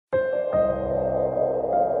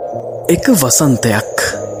එක වසන්තයක්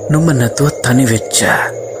නුඹ නැතුව තනි වෙච්ච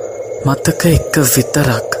මතක එක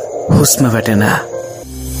විතරක් හුස්ම වැටෙන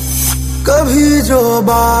कभी जो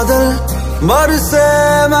बादल बरसे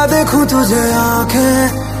मैं देखूं तुझे आंखें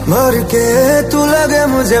भर के तू लगे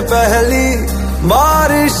मुझे पहली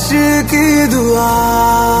बारिश की दुआ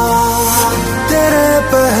तेरे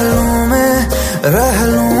पहलू में रह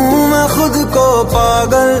लूं मैं खुद को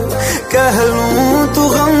पागल कह लूं तू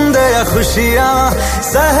गम दे या खुशियां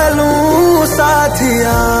सह लूं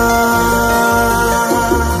साथिया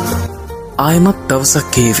ආයමත් දවසක්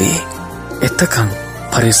කේවේ එතකන්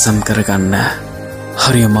පරිස්සම් කරගන්න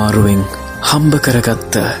හරි අමාරුවෙන් හම්බ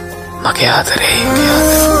කරගත්ත මගේ ආදරේ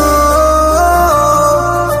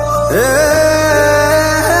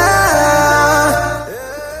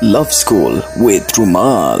Love School with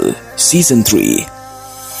Rumal Season 3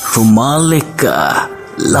 Rumal ekka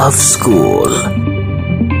Love School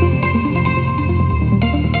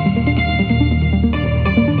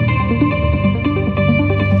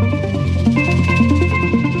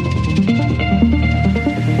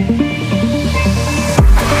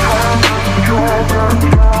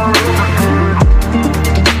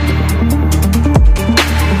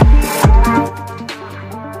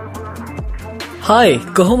hi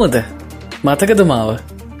කොහොමද මතකද මාව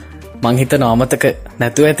මං හිතන අමතක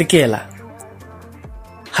නැතුව ඇති කියලා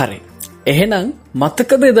හරි එහෙනම්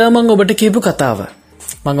මතකද එදා මං ඔබට කියපු කතාව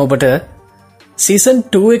මං ඔබට සීසන්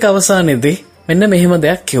 2 එක අවසානයේදී මෙන්න මෙහෙම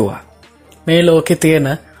දෙයක් කිව්වා මේ ලෝකේ තියෙන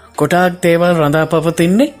කොටාක් දේවල් රඳා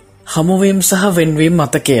පවතින්නේ හමුවීම සහ වෙන්වීම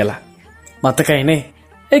මත කියලා මතකයිනේ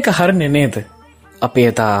ඒක හරිනේ නේද අපි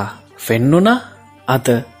එදා වෙන්නුණා අද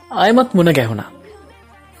ආයමත් මුණ ගැහුණා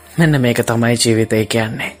මෙන්න මේක තමයි ජීවිතය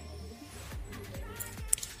කියන්නේ.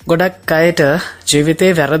 ගොඩක් අයට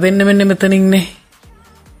ජීවිතේ වැරදෙන්න මෙන්න මෙතනින්නේ.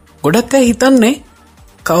 ගොඩක් අය හිතන්නේ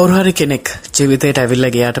කවුරු හරි කෙනෙක් ජීවිතේට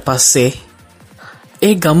ඇවිල්ලා ගියාට පස්සේ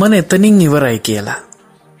ඒ ගමන එතනින් ඉවරයි කියලා.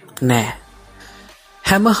 නෑ.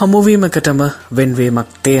 හැම හමුවීමකටම වෙන්වීමක්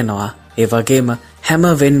තියෙනවා. ඒ වගේම හැම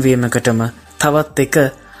වෙන්වීමකටම තවත් එක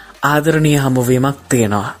ආදරණීය හමුවීමක්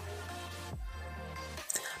තියෙනවා.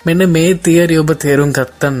 මෙන්න මේ තියරි ඔබ තේරුම්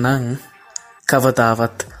ගත්තනම්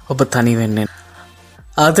කවදාවත් ඔබ තනි වෙන්නේ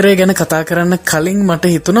ආදරය ගැන කතා කරන්න කලින් මට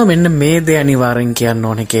හිතුණා මෙන්න මේ දේ අනිවාර්යෙන් කියන්න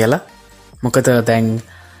ඕනේ කියලා. මොකද දැන්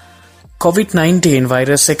COVID-19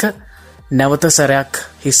 වෛරස් එක නැවත සැරයක්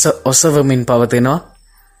හිස ඔසවමින් පවතිනවා.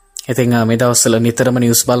 ඉතින් මේ දවස්වල නිතරම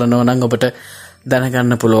නිවුස් බලනවා නම් ඔබට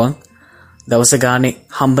දැනගන්න පුළුවන්. දවස ගානේ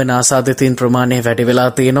හම්බෙන ආසාදිතින් ප්‍රමාණය වැඩි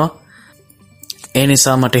වෙලා තියෙනවා. ඒ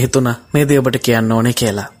නිසා මට හිතුණා මේ දේ ඔබට කියන්න ඕනේ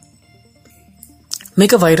කියලා.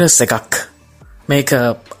 මේක වෛරස් එකක්. මේක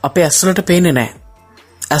අපේ ඇස්වලට පේන්නේ නැහැ.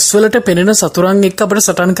 ඇස්වලට පෙනෙන සතුරන් එක්ක අපිට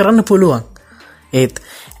සටන් කරන්න පුළුවන්. ඒත්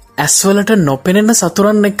ඇස්වලට නොපෙනෙන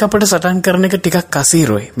සතුරන් එක්ක අපිට සටන් කරන එක ටිකක්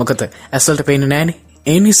අසීරුයි. මොකද ඇස්වලට පේන්නේ නැහනේ.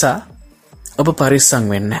 ඒ නිසා ඔබ පරිස්සම්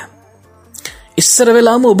වෙන්න. ඉස්සර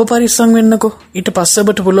වෙලාවම ඔබ පරිස්සම් වෙන්නකෝ. ඊට පස්සේ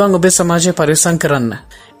ඔබට පුළුවන් ඔබේ සමාජය පරිස්සම් කරන්න.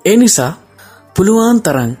 ඒ නිසා පුළුවන්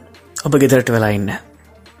තරම් ඔබ ගෙදරට වෙලා ඉන්න.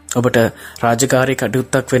 ඔබට රාජකාරී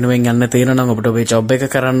කටයුත්තක් වෙනුවෙන් යන්න තියෙන නම් ඔබට ඔබේ ජොබ් එක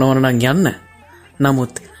කරන්න ඕන නම් යන්න.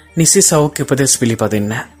 නමුත් නිසි සෞඛ්‍ය උපදෙස්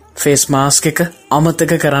පිළිපදින්න. ෆේස් මාස්ක් එක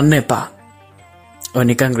අමතක කරන්න එපා. ඔය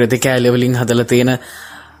නිකන් රෙදි කෑලි වලින් හදලා තියෙන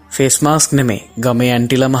ෆේස් මාස්ක් නෙමෙයි. ගමේ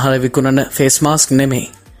ඇන්ටිලා මහල විකුණන ෆේස් මාස්ක් නෙමෙයි.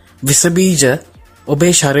 විස බීජ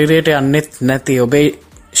ඔබේ ශරීරයට යන්නෙත් නැති ඔබේ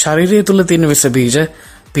ශරීරය තුල තියෙන විස බීජ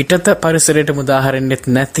පිටත පරිසරයට මුදා හරින්නෙත්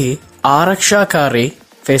නැති ආරක්ෂාකාරී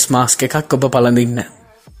ෆේස් මාස්ක් එකක් ඔබ පළඳින්න.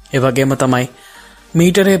 ඒ වගේම තමයි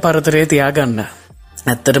මීටරේ පරතරය තියාගන්න.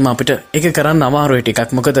 ඇත්තටම අපිට ඒක කරන්න අමාරුයි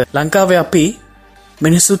ටිකක්. මොකද ලංකාවේ අපි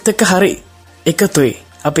මිනිස්සුත් එක්ක හරි එකතුයි.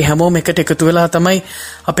 අපි හැමෝම එකට එකතු වෙලා තමයි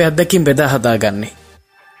අපේ අත්දැකීම් බෙදා හදාගන්නේ.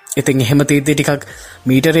 ඉතින් එහෙම තීද්දි ටිකක්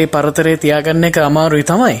මීටරේ පරතරය තියාගන්න එක අමාරුයි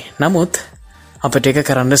තමයි. නමුත් අපිට ඒක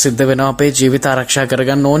කරන්න සිද්ධ වෙනවා අපේ ජීවිත ආරක්ෂා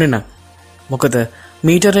කරගන්න ඕනේ නම්. මොකද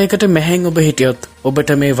මීටරයකට මෙහෙන් ඔබ හිටියොත්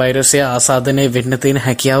ඔබට මේ වෛරසය ආසාදනය වෙන්න තියෙන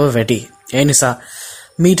හැකියාව වැඩි. ඒ නිසා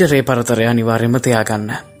මීටරේ පරතරය අනිවාර්යයෙන්ම තියාගන්න.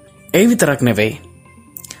 ඒ විතරක් නෙවෙයි.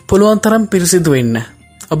 පුළුවන් තරම් පිරිසිදු වෙන්න.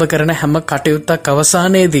 ඔබ කරන හැම කටයුත්තක්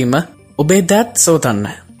අවසානයේදීම ඔබේ දත් සෝතන්න.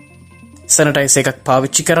 සැනිටයිසර් එකක්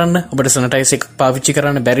පාවිච්චි කරන්න. ඔබට සැනිටයිසර් එකක් පාවිච්චි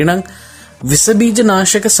කරන්න බැරි නම් විස බීජ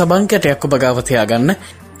නාශක සබන් කැටයක් ඔබ ගාව තියාගන්න.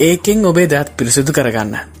 ඒකෙන් ඔබේ දත් පිරිසිදු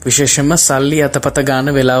කරගන්න. විශේෂයෙන්ම සල්ලි අතපත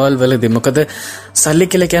ගන්න වෙලාවල් වලදී. මොකද සල්ලි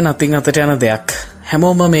කියලා කියන්නේ අතින් අතට යන දෙයක්.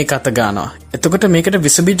 හැමෝම මේක අත ගන්නවා. එතකොට මේකට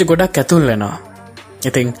විස බීජ ගොඩක් ඇතුල් වෙනවා.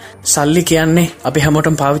 ඉතින් සල්ලි කියන්නේ අපි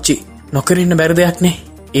හැමෝටම පාවිච්චි නොකර ඉන්න බැරි දෙයක් නේ.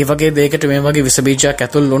 ඒ වගේ දෙයකට මේ වගේ විස බීජයක්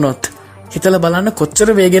ඇතුල් වුණොත් හිතලා බලන්න කොච්චර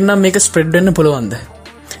වේගෙන් නම් මේක ස්ප්‍රෙඩ් වෙන්න පුළුවන්ද.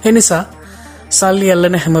 ඒ නිසා සල්ලි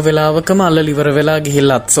අල්ලන හැම වෙලාවකම අල්ලලා ඉවර වෙලා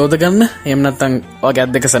ගිහිල්ලා අත් සෝද ගන්න. එහෙම නැත්නම් ඔයගේ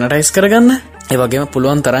අත් දෙක සැනිටයිස් කරගන්න. ඒ වගේම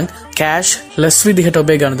පුළුවන් තරම් කෑෂ් ලෙස් විදිහට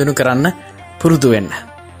ඔබේ ගනුදෙනු කරන්න පුරුදු වෙන්න.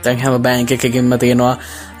 දැන් හැම බැංක් එකකින්ම තියෙනවා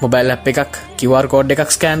මොබයිල් ඇප් එකක්, QR කෝඩ්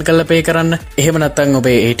එකක් ස්කෑන් කරලා පේ කරන්න. එහෙම නැත්නම්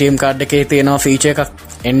ඔබේ ATM කාඩ් එකේ තියෙනවා ෆීචර් එකක්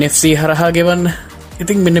NFC හරහා ගෙවන්න.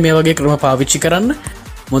 ඉතින් මෙන්න මේ වගේ ක්‍රම පාවිච්චි කරන්න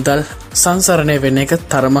මුදල් සංසරණය වෙන එක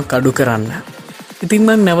තරමක් අඩු කරන්න. ඉතින්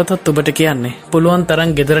මම නැවතත් ඔබට කියන්නේ පුළුවන් තරම්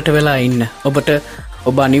ගෙදරට වෙලා ඉන්න. ඔබට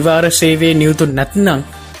ඔබ අනිවාර්ය සේවයේ නියුතු නැත්නම්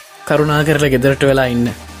කරුණාකරලා ගෙදරට වෙලා ඉන්න.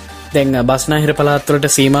 දැන් බස්නාහිර පළාත්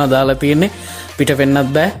වලට සීමා දාලා තියෙන්නේ පිට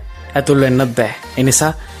වෙන්නත් බෑ, ඇතුල් වෙන්නත් බෑ. ඒ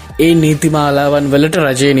නිසා ඒ නීතිමාලාවන් වලට,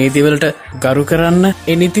 රජයේ නීති වලට ගරු කරන්න,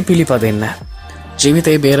 ඒ නීති පිළිපදින්න.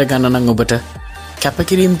 ජීවිතේ බේර ගන්න නම් ඔබට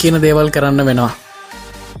කැපකිරීම කියන දේවල් කරන්න වෙනවා.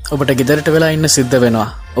 ඔබට ගෙදරට වෙලා ඉන්න සිද්ධ වෙනවා.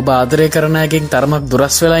 ඔබ ආදරය කරන අයගෙන් තරමක්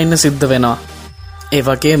දුරස් වෙලා ඉන්න සිද්ධ වෙනවා. ඒ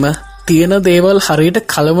වගේම තියෙන දේවල් හරියට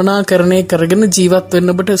කළමනාකරණය කරගෙන ජීවත්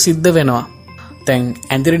වෙන්න ඔබට සිද්ධ වෙනවා. දැන්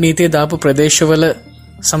ඇඳිරි නීතිය දාපු ප්‍රදේශවල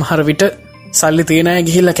සමහර විට සල්ලි තියන අය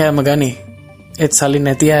ගිහිල්ලා කෑම ගනි. ඒත් සල්ලි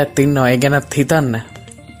නැති අයත් ඉන්නවා. ඒ ගැනත් හිතන්න.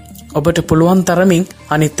 ඔබට පුළුවන් තරමින්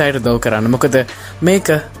අනිත් අයට දව කරන්න. මොකද මේක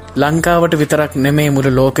ලංකාවට විතරක් නෙමේ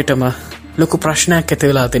මුළු ලෝකෙටම ලොකු ප්‍රශ්නයක් ඇති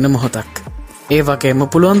වෙලා තියෙන මොහොතක්. ඒ වගේම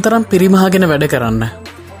පුළුවන් තරම් පිරිමහගෙන වැඩ කරන්න.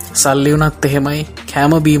 සල්ලි වුණත් එහෙමයි,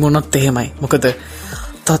 කෑම බීම වුණත් එහෙමයි. මොකද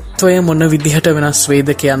තත්ත්වය මොන විදිහට වෙනස් වෙයිද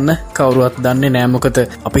කියන්න කවුරුවත් දන්නේ නෑ. මොකද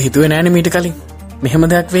අපි හිතුවේ නෑනේ මීට කලින් මෙහෙම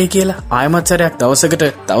දෙයක් වෙයි කියලා. ආයමත් සැරයක්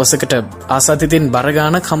දවසකට ආසාදිතින් බර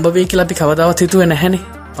ගානක් හම්බ වෙයි කියලා අපි කවදාවත් හිතුවේ නැහැනේ.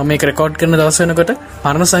 මම මේක රෙකෝඩ් කරන දවස් වෙනකොට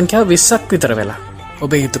මරණ සංඛ්‍යාව 20ක් විතර වෙලා.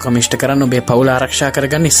 ඔබේ යුතුයකම ඉෂ්ට කරන්න, ඔබේ පවුල ආරක්ෂා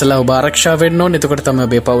කරගන්න. ඉස්සලා ඔබ ආරක්ෂා වෙන්න ඕනේ. එතකොට තමයි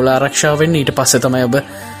ඔබේ පවුල ආරක්ෂා වෙන්නේ. ඊට පස්සේ තමයි ඔබ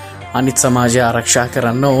අනිත් සමාජය ආරක්ෂා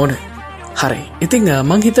කරන්න ඕනේ. හරි. ඉතින්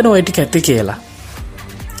මං හිතනවා ඔය ටික ඇති කියලා.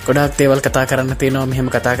 ගොඩාක් දේවල් කතා කරන්න තියෙනවා මෙහෙම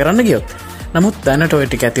කතා කරන්න ගියොත්. නමුත් දැනට ඔය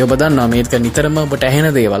ටික ඇති. ඔබ දන්නවා මේක නිතරම ඔබට ඇහෙන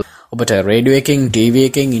දේවල්. ඔබට රේඩියෝ එකෙන්, ටීවී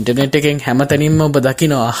එකෙන්, ඉන්ටර්නෙට් එකෙන් හැමතැනින්ම ඔබ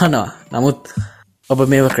දකිනවා, අහනවා. නමුත් ඔබ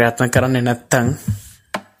මේව ක්‍රියාත්මක කරන්නේ නැත්නම්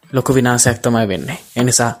ලොකු විනාශයක් තමයි වෙන්නේ. ඒ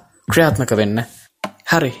නිසා ක්‍රියාත්මක වෙන්න.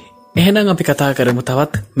 හරි. එහෙනම් අපි කතා කරමු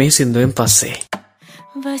තවත් මේ සින්දුවෙන් පස්සේ.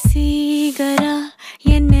 வசீகரா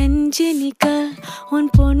என் நெஞ்சினிக்க உன்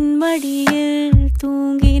பொன்மடியில்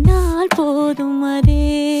தூங்கினால் போதும்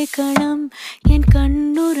அதே கணம் என்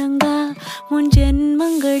கண்ணுறங்கா உன்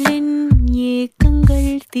ஜென்மங்களின்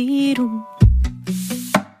ஏக்கங்கள் தீரும்.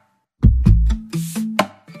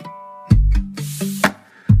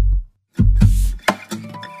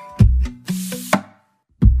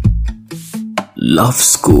 Love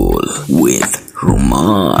School with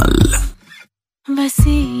Rumal.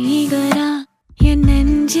 Vaseegara என்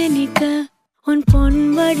நெஞ்சினிக்க உன்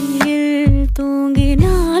பொன்வடியில்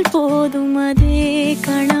தூங்கினால் போதும் அதே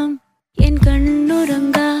கணம் என்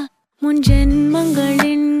கண்ணுறங்கா முன்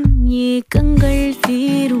ஜென்மங்களின் ஏக்கங்கள்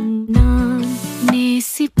தீரும். நான்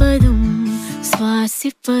நேசிப்பதும்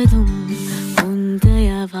சுவாசிப்பதும்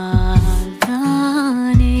உந்தயவால்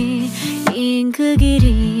தானே.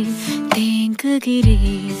 ஏங்குகிறேன்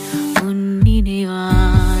தேங்குகிறேன் உன்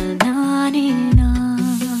நினைவால் நானே நான்.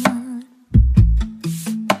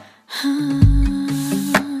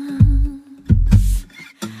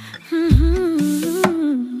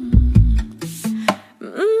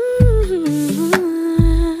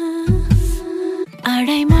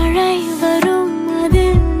 அடைமழை வரும்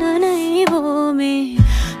அதில் நனைவோமே,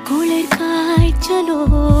 குளிர்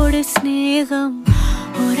காய்ச்சலோடு ஸ்நேகம்,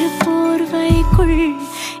 ஒரு போர்வைக்குள்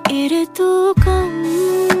இரு தூக்கம்.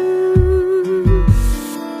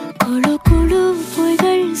 குழு குழு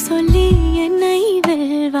பொய்கள் சொல்லி என்னை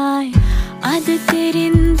வெல்வாய், அது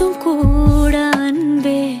தெரிந்தும் கூட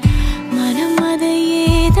அன்பே மனம்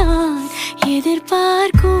அதையேதான்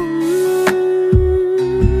எதிர்பார்க்கும்.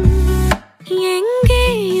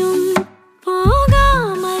 எங்கேயும்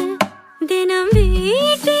போகாமல் தினம்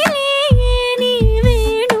வீட்டிலேயே நீ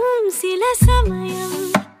வேணும். சில சமயம்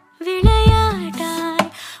விளையாட்டாய்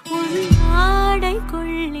உன்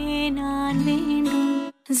ஆடைக்குள்ளே நான் வேண்டும்.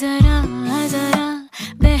 जरा जरा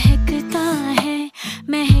बहकता है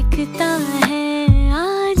महकता है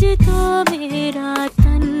आज तो मेरा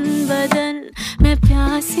तन बदन. मैं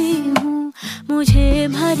प्यासी हूँ मुझे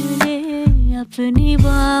भर ले अपनी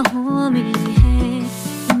बाहों में है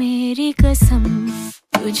मेरी कसम.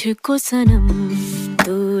 तुझको सनम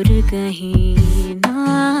दूर कहीं ना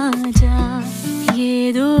जा, ये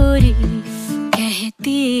दूरी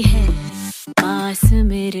कहती है पास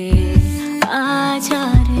मेरे आजा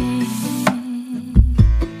रे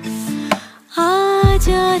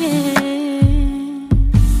आजा रे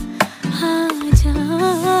आजा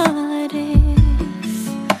रे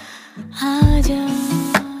आजा.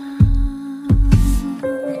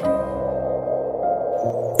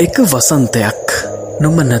 එක වසන්තයක්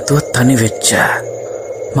නුඹ නැතුව තනි වෙච්ච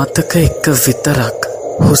මතක එක විතරක්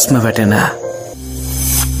හුස්ම වැටෙන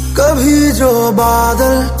कभी जो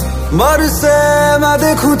बादल बरसे मैं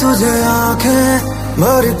देखूं तुझे आंखें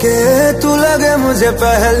भर के तू लगे मुझे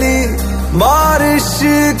पहली बारिश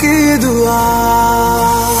की दुआ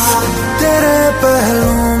तेरे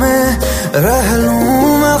पहलू में रह लूं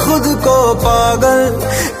मैं खुद को पागल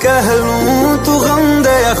कह लूं तू गम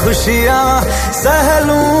दे या खुशियां सह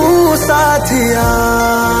लूं साथिया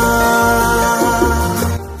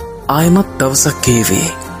ආයමත් දවසක් කේවේ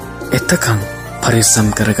එතකන් පරිස්සම්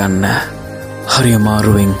කරගන්න හරි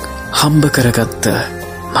අමාරුවෙන් හම්බ කරගත්ත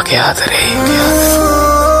මගේ ආදරේ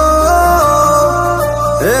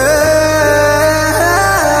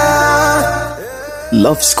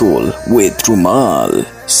Love School with Rumal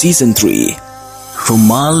Season 3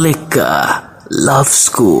 Rumal ekka Love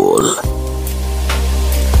School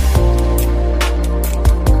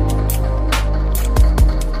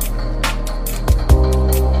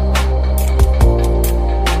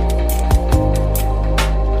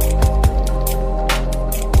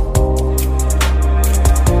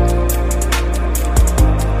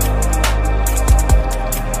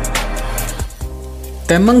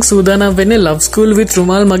තැම්මං සූදානම් වෙන්නේ Love School with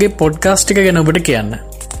Rumal මගේ පොඩ්කාස්ට් එක ගැන ඔබට කියන්න.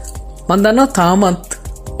 මම දන්නවා තාමත්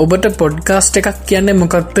ඔබට පොඩ්කාස්ට් එකක් කියන්නේ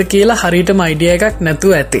මොකක්ද කියලා හරියටම අයිඩියා එකක්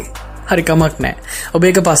නැතුව ඇති. හරි කමක් නැහැ. ඔබ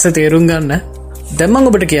ඒක පස්සේ තේරුම් ගන්න. දැන් මම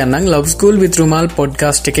ඔබට කියන්නම් Love School with Rumal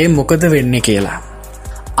podcast එකේ මොකද වෙන්නේ කියලා.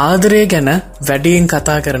 ආදරය ගැන වැඩියෙන්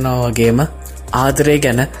කතා කරනවා වගේම ආදරය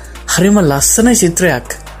ගැන හරිම ලස්සන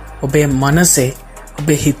චිත්‍රයක් ඔබේ මනසේ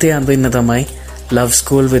ඔබේ හිතේ අඳින්න තමයි Love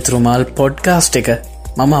School with Rumal podcast එක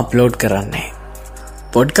මම අප්ලෝඩ් කරන්නේ.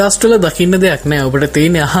 පොඩ්කාස්ට් වල දකින්න දෙයක් නෑ ඔබට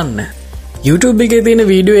තියෙන්නේ අහන්න. YouTube එකේ තියෙන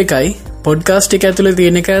වීඩියෝ එකයි පොඩ්කාස්ට් එක ඇතුලේ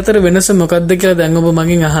තියෙන එක අතර වෙනස මොකක්ද කියලා දැන් ඔබ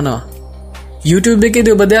මගෙන් අහනවා. YouTube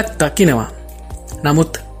එකේදී ඔබ දෙයක් දකිනවා.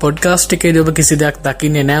 නමුත් පොඩ්කාස්ට් එකේදී ඔබ කිසි දෙයක්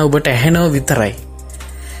දකින්නේ නෑ ඔබට ඇහෙනව විතරයි.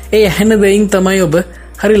 ඒ ඇහෙන දෙයින් තමයි ඔබ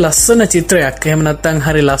හරි ලස්සන චිත්‍රයක් එහෙම නැත්නම්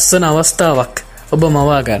හරි ලස්සන අවස්ථාවක් ඔබ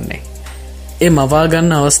මවා ගන්නෙ. ඒ මවා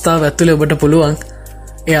ගන්න අවස්ථාව ඇතුලේ ඔබට පුළුවන්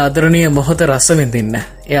ඒ ආදරණීය මොහොත රස විඳින්න.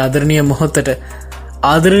 ඒ ආදරණීය මොහොතට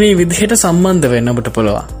ආදරණීය විදිහට සම්බන්ධ වෙන්න ඔබට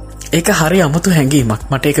පුළුවන්. ඒක හරි අමුතු හැඟීමක්.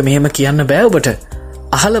 මට ඒක මෙහෙම කියන්න බෑ ඔබට.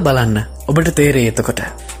 අහලා බලන්න. ඔබට තේරෙයි එතකොට.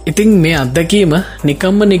 ඉතින් මේ අත්දැකීම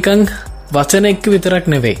නිකන් වචන එක්ක විතරක්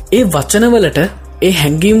නෙවෙයි. ඒ වචන වලට ඒ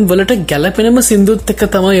හැඟීම් වලට ගැළපෙනම සින්දුත් එක්ක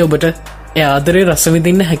තමයි ඔබට ඒ ආදරේ රස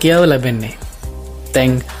විඳින්න හැකියාව ලැබෙන්නේ.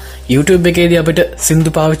 දැන් YouTube එකේදී අපිට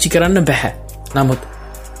සින්දු පාවිච්චි කරන්න බෑ. නමුත්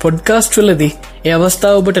පොඩ්කාස්ට් වලදී ඒ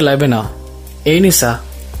අවස්ථාව ඔබට ලැබෙනවා. ඒ නිසා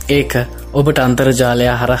ඒක ඔබට අන්තර්ජාලය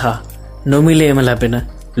හරහා නොමිලේම ලැබෙන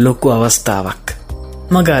ලොකු අවස්ථාවක්.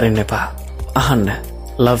 මගාරින්න එපා. අහන්න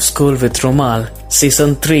Love School with Rumal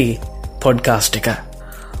Season 3 podcast එක.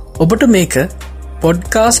 ඔබට මේක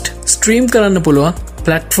පොඩ්කාස්ට් ස්ට්‍රීම් කරන්න පුළුවන්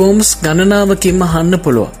ප්ලැට්ෆෝම්ස් ගණනාවකින්ම අහන්න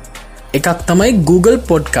පුළුවන්. එකක් තමයි Google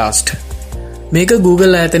Podcast. මේක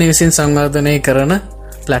Google ආයතනය විසින් සංවර්ධනය කරන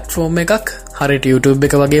ප්ලැට්ෆෝම් එකක්. හරියට YouTube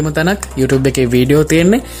එක වගේම තැනක්. YouTube එකේ වීඩියෝ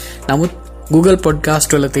තියෙන්නේ. නමුත් Google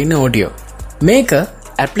Podcast වල තියෙන ඔඩියෝ. මේක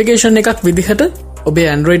ඇප්ලිකේෂන් එකක් විදිහට ඔබේ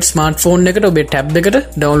Android ස්මාර්ට්ෆෝන් එකට ඔබේ ටැබ් එකට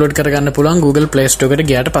ඩවුන්ලෝඩ් කරගන්න පුළුවන් Google Play Store එකට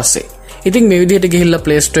ගියාට පස්සේ. ඉතින් මේ විදිහට ගිහිල්ලා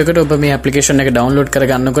Play Store එකට ඔබ මේ ඇප්ලිකේෂන් එක ඩවුන්ලෝඩ්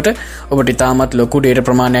කරගන්නකොට ඔබට ඉතාමත් ලොකු data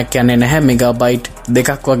ප්‍රමාණයක් යන්නේ නැහැ. මෙගාබයිට්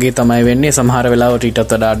 2ක් වගේ තමයි වෙන්නේ. සමහර වෙලාවට ඊටත්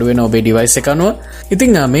වඩා අඩු වෙන ඔබේ device එක අනුව.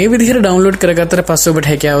 ඉතින් මේ විදිහට ඩවුන්ලෝඩ් කරගත්තට පස්සේ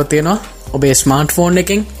ඔබට හැකියාව තියෙනවා ඔබේ ස්මාර්ට්ෆෝන්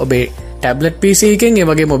එකෙන් ඔබේ ටැබ්ලට් PC එකෙන් ඒ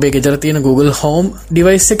වගේම ඔබේ ගෙදර තියෙන Google Home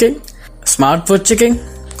device එකෙන් ස්මාර්ට් වොච් එකෙන්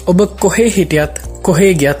ඔබ කොහේ හිටියත්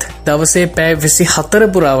කොහේ ගියත් දවසේ පැය 24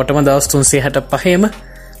 පුරාවටම දවස් 365ම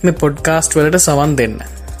මේ පොඩ්කාස්ට් වලට සවන් දෙන්න.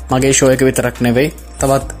 මගේ ෂෝ එක විතරක් නෙවෙයි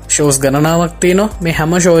තවත් ෂෝස් ගණනාවක් තියෙනවා. මේ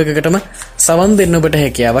හැම ෂෝ එකකටම සවන් දෙන්න ඔබට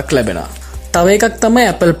හැකියාවක් ලැබෙනවා. තව එකක් තමයි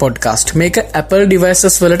Apple Podcast. මේක Apple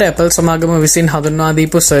devices වලට Apple සමාගම විසින් හඳුන්වා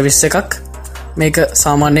දීපු සර්විස් එකක්. මේක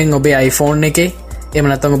සාමාන්‍යයෙන් ඔබේ iPhone එකේ එහෙම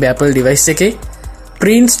නැත්නම් ඔබේ Apple device එකේ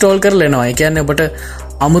pre-install කරලා එනවා. ඒ කියන්නේ ඔබට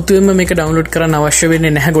අමුතුවෙන්ම මේක ඩවුන්ලෝඩ් කරන්න අවශ්‍ය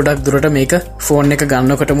වෙන්නේ නැහැ. ගොඩක් දුරට මේක ෆෝන් එක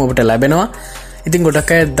ගන්නකොටම ඔබට ලැබෙනවා. ඉතින්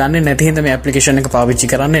ගොඩක් අය දන්නේ නැති හින්දා මේ ඇප්ලිකේෂන් එක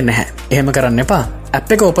පාවිච්චි කරන්නේ නැහැ. එහෙම කරන්න එපා.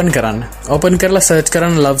 ඇප් එක ඕපන් කරන්න. ඕපන් කරලා සර්ච්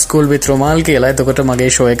කරන්න Love School with Rumal කියලා. එතකොට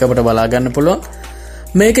මගේ ෂෝ එක ඔබට බලා ගන්න පුළුවන්.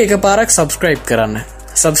 මේක එකපාරක් subscribe කරන්න.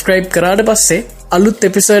 subscribe කරාට පස්සේ අලුත්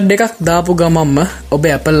එපිසෝඩ් එකක් දාපු ගමන්ම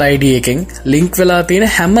ඔබේ Apple ID එකෙන් link වෙලා තියෙන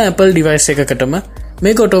හැම Apple device එකකටම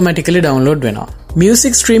මේක automatically download වෙනවා.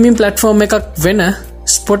 music streaming platform එකක් වෙන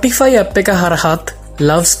Spotify app එක හරහාත්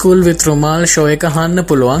Love School with Rumal show එක අහන්න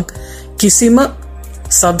පුළුවන් කිසිම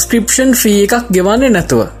subscription fee එකක් ගෙවන්නේ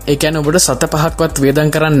නැතුව. ඒ කියන්නේ ඔබට 7-5ක්වත් වේදම්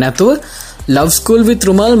කරන්නේ නැතුව Love School with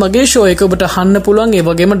Rumal මගේ ෂෝ එක ඔබට අහන්න පුළුවන්. ඒ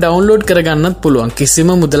වගේම ඩවුන්ලෝඩ් කරගන්නත් පුළුවන්. කිසිම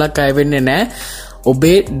මුදලක් අය වෙන්නේ නැහැ.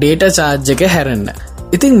 ඔබේ data charge එක හැරෙන්න.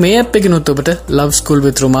 ඉතින් මේ app එකනොත් ඔබට Love School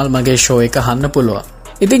with Rumal මගේ ෂෝ එක අහන්න පුළුවන්.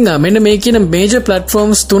 ඉතින් මෙන්න මේ කියන major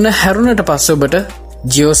platforms තුන හැරුණට පස්සේ ඔබට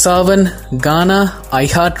JioSaavn, Gaana,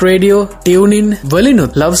 iHeartRadio, TuneIn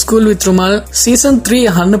වලිනුත් Love School with Rumal season 3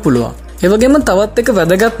 අහන්න පුළුවන්. ඒ වගේම තවත් එක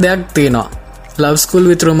වැදගත් දෙයක් තියෙනවා. Love School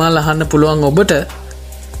with Rumal අහන්න පුළුවන් ඔබට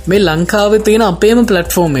මේ ලංකාවේ තියෙන අපේම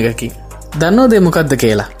platform එකකින්. දන්නවද මොකක්ද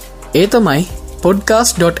කියලා? ඒ තමයි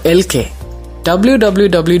podcast.lk.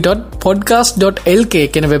 www.podcast.lk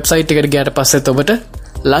කියන වෙබ්සයිට් එකට ගියාට පස්සෙත් ඔබට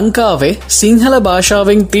ලංකාවේ සිංහල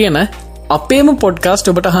භාෂාවෙන් තියෙන අපේම podcast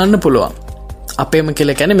ඔබට අහන්න පුළුවන්. අපේම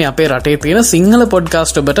කියලා කියන්නේ මේ අපේ රටේ තියෙන සිංහල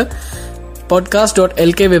podcast ඔබට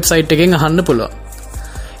podcast.lk වෙබ්සයිට් එකෙන් අහන්න පුළුවන්.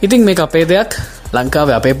 ඉතින් මේක අපේ දෙයක්.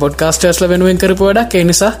 ලංකාවේ අපේ podcasters ලා වෙනුවෙන් කරපු වැඩක්. ඒ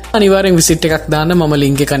නිසා අනිවාර්යෙන් visit එකක් දාන්න. මම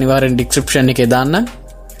link එක අනිවාර්යෙන් description එකේ දාන්නම්.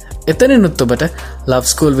 එතනිනුත් ඔබට Love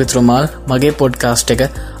School with Rumal මගේ podcast එක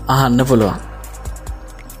අහන්න පුළුවන්.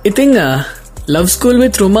 ඉතින් Love School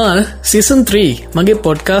with Rumal season 3 මගේ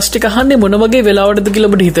podcast එක අහන්නේ මොන වගේ වෙලාවටද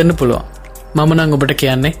කියලා ඔබට හිතන්න පුළුවන්. මම නම් ඔබට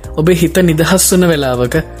කියන්නේ ඔබේ හිත නිදහස් වන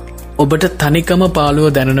වෙලාවක, ඔබට තනිකම පාළුව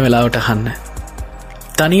දැනෙන වෙලාවට අහන්න.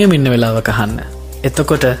 තනියම ඉන්න වෙලාවක අහන්න.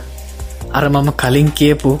 එතකොට අර මම කලින්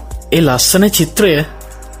කියපු ඒ ලස්සන චිත්‍රය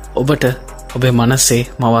ඔබට ඔබේ මනසේ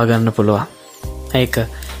මවා ගන්න පුළුවන්. ඒක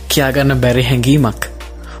කියාගන්න බැරි හැඟීමක්.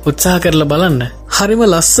 උත්සාහ කරලා බලන්න. හරිම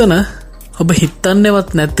ලස්සන, ඔබ හිතන්නේවත්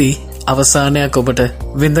නැති අවසානයක් ඔබට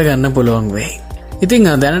විඳ ගන්න පුළුවන් වෙයි. ඉතින්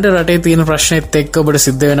දැනට රටේ තියෙන ප්‍රශ්නෙත් එක්ක ඔබට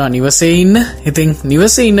සිද්ධ වෙනවා නිවසේ ඉන්න. ඉතින්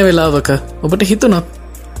නිවසේ ඉන්න වෙලාවක ඔබට හිතුනොත්,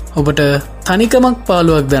 ඔබට තනිකමක්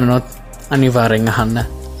පාළුවක් දැනුනොත් අනිවාර්යෙන් අහන්න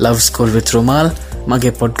Love School with Rumal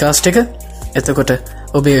මගේ podcast එක. එතකොට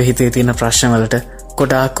ඔබේ හිතේ තියෙන ප්‍රශ්න වලට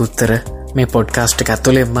ගොඩාක් උත්තර මේ podcast එක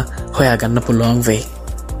ඇතුළෙන්ම හොයාගන්න පුළුවන් වෙයි.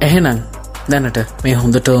 එහෙනම් දැනට මේ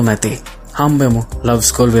හොඳටම ඇති. හම්බෙමු Love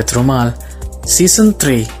School with Rumal season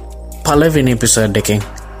 3 පළවෙනි episode එකෙන්.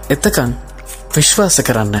 එතකන් විශ්වාස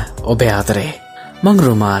කරන්න ඔබේ ආදරේ. මං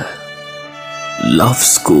රුමාල්. Love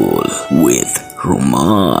School with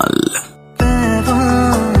Rumal.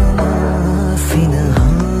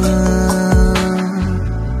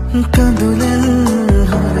 කඳුලෙන්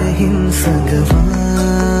හොරහින් සඟවා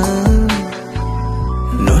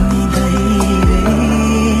නොනිදයිරේ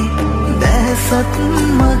දැසත්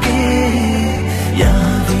මගේ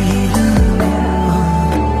යාවිලමෙන්ම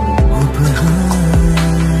ඔබහා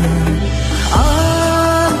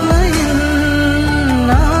ආත්මයෙන්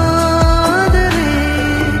ආදරේ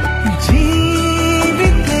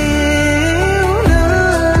ජීවිතේ උනා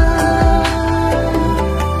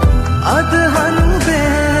අදහනු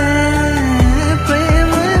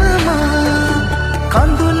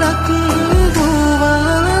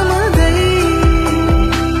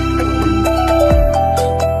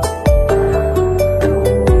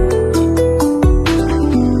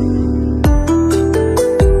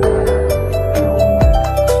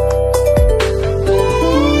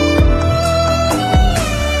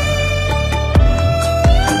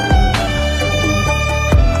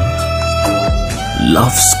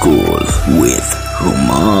Love School with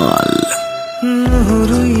Rumal.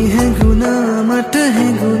 नहुरुई है गुना मट है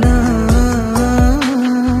गुना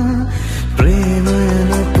प्रेम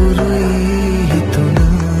न पुरुई हितुना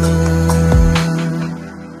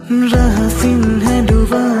रहसिन है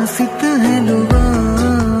डुबा सित है डुबा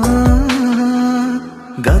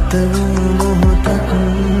गतवो मोहतक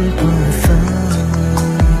पासा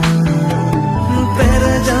पर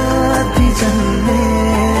जाती जन्मे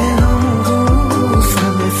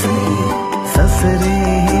ससरे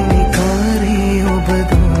निकारी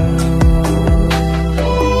उबदो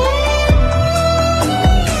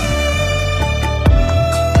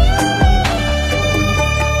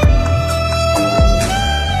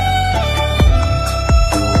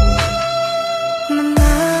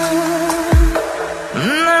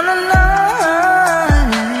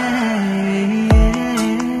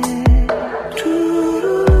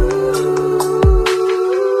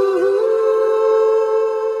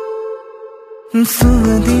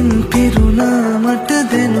सुवदिन पिरुना मट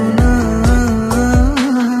देनुना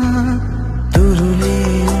दुरुले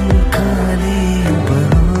उनकाले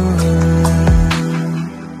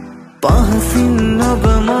पाहसिन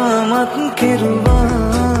नबमा मत केरुवा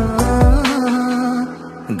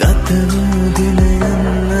गतवो दिनयन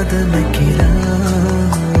नदन किला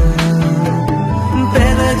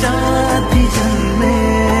पेरजा